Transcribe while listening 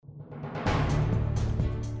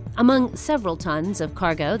Among several tons of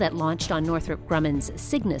cargo that launched on Northrop Grumman's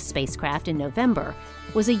Cygnus spacecraft in November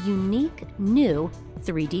was a unique new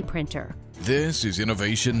 3D printer. This is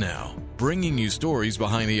Innovation Now, bringing you stories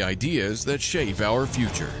behind the ideas that shape our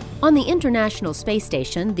future. On the International Space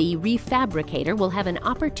Station, the Refabricator will have an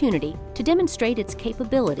opportunity to demonstrate its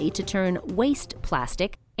capability to turn waste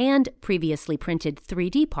plastic and previously printed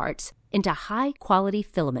 3D parts into high-quality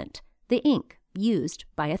filament, the ink used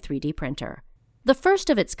by a 3D printer. The first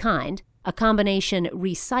of its kind, a combination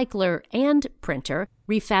recycler and printer,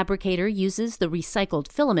 Refabricator uses the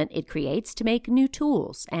recycled filament it creates to make new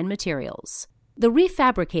tools and materials. The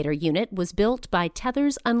Refabricator unit was built by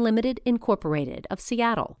Tethers Unlimited Incorporated of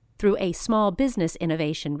Seattle through a Small Business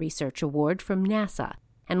Innovation Research Award from NASA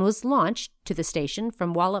and was launched to the station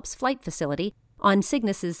from Wallops Flight Facility on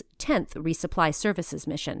Cygnus's 10th resupply services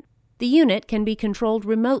mission. The unit can be controlled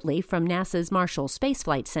remotely from NASA's Marshall Space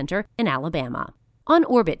Flight Center in Alabama.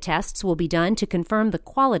 On-orbit tests will be done to confirm the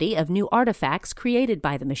quality of new artifacts created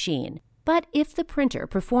by the machine. But if the printer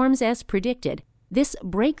performs as predicted, this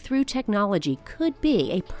breakthrough technology could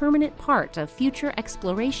be a permanent part of future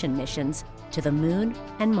exploration missions to the Moon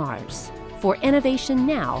and Mars. For Innovation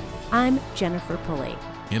Now, I'm Jennifer Pulley.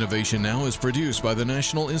 Innovation Now is produced by the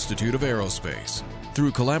National Institute of Aerospace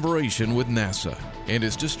through collaboration with NASA and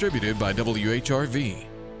is distributed by WHRV.